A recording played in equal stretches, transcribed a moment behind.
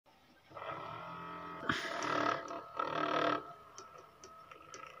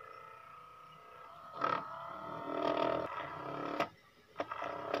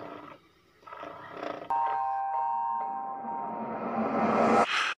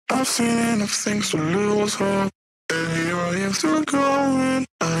I've seen enough things to lose hope. And here I am still going.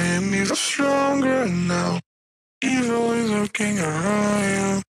 I am even stronger now. Evil is lurking around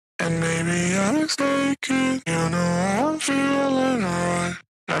you, and maybe I'm mistaken. You know I'm feeling alright.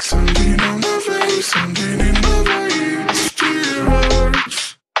 Like something on my face, something in my veins. Still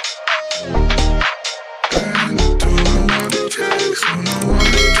hurts. And I don't know what it takes, don't know what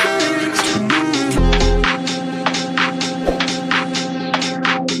it takes to move on.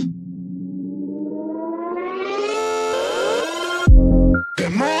 The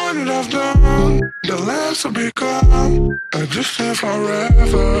more that I've done, the less I've become. I just live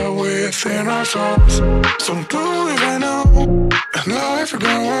forever within our souls. Some do even know, and life will go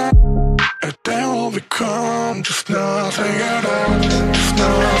on. And then we'll become just nothing at all. Just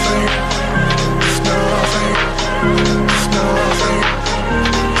nothing, just nothing, just nothing,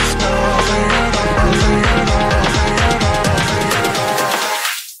 just nothing at all. Nothing at all, nothing at all, nothing at all.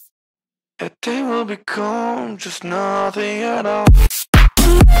 And then we'll become just nothing at all.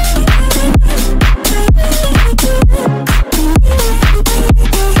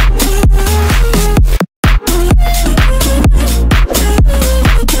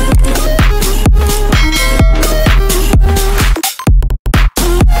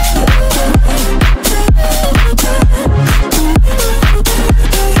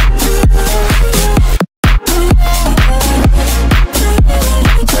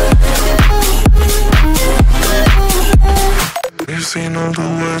 We've seen all the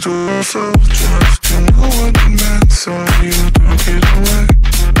way to ourselves just to know what it meant, so you took it away.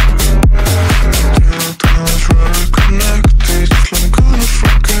 Till times reconnected, just like I'm gonna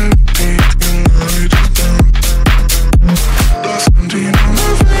forget it. You know it is done. There's something on my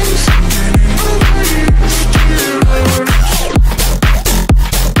face, something in my veins. Still hurts.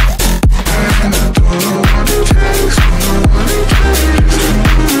 And I don't know what it takes, don't know what it takes to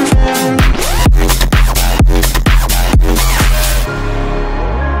move on.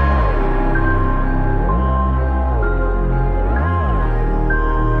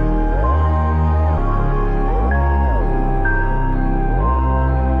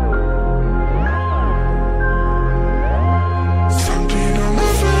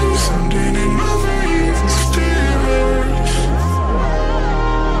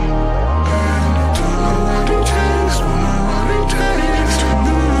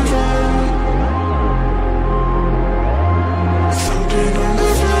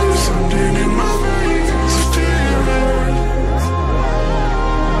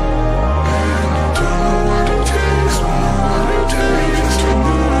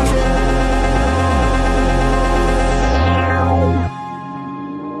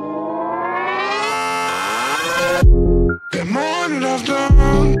 The more that I've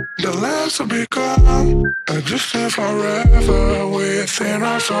done, the less I've become. I just live forever within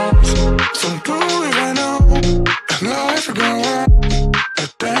our souls. Some do even know, and life will go on. And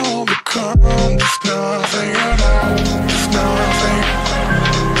then we'll become just nothing at all. Just nothing,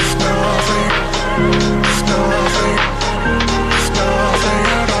 just nothing, just nothing, just nothing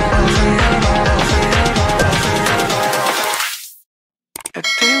at all. Nothing at all, nothing at all, nothing at all. And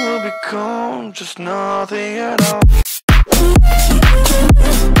then we'll become just nothing at all.